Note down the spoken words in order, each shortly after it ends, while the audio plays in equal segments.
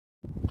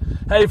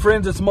Hey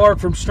friends, it's Mark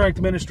from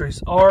Strength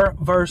Ministries. Our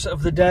verse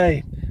of the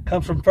day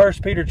comes from 1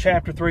 Peter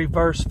chapter 3,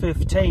 verse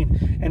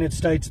 15, and it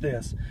states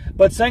this: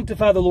 But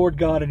sanctify the Lord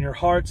God in your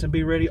hearts, and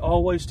be ready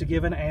always to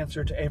give an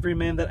answer to every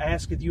man that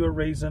asketh you a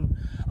reason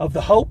of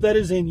the hope that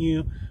is in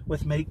you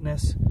with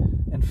meekness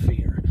and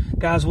fear.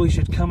 Guys, we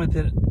should come at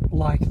it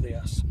like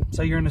this.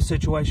 Say you're in a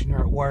situation, you're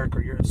at work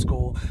or you're at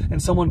school,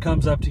 and someone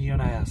comes up to you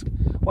and asks,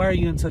 why are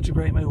you in such a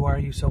great mood? Why are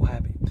you so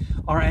happy?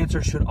 Our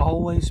answer should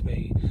always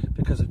be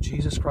because of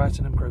Jesus Christ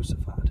and Him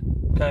crucified.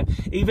 Okay?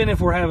 Even if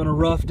we're having a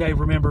rough day,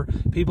 remember,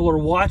 people are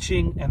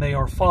watching and they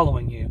are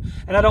following you.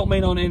 And I don't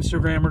mean on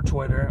Instagram or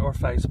Twitter or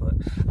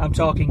Facebook. I'm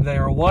talking they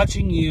are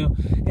watching you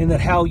and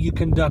that how you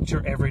conduct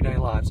your everyday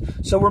lives.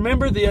 So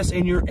remember this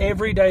in your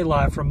everyday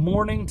life from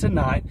morning to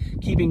night,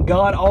 keeping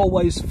God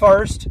always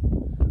first,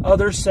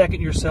 others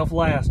second, yourself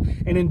last.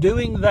 And in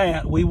doing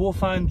that, we will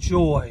find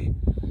joy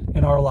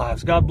in our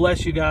lives. God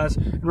bless you guys.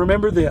 And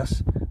remember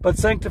this: but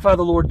sanctify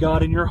the Lord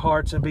God in your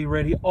hearts, and be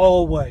ready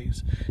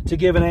always to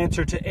give an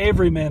answer to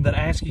every man that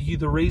asks you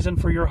the reason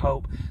for your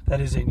hope that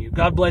is in you.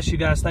 God bless you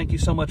guys. Thank you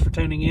so much for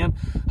tuning in.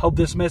 Hope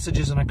this message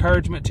is an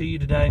encouragement to you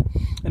today,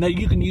 and that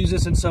you can use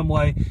this in some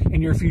way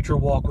in your future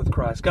walk with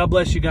Christ. God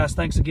bless you guys.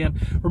 Thanks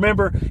again.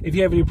 Remember, if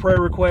you have any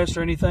prayer requests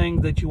or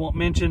anything that you want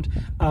mentioned,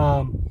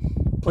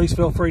 please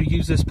feel free to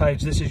use this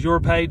page. This is your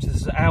page.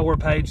 This is our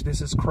page. This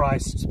is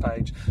Christ's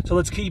page. So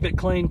let's keep it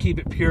clean, keep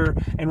it pure,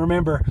 and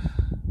remember,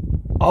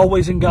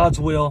 always in God's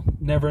will,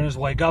 never in His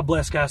way. God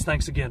bless, guys.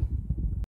 Thanks again.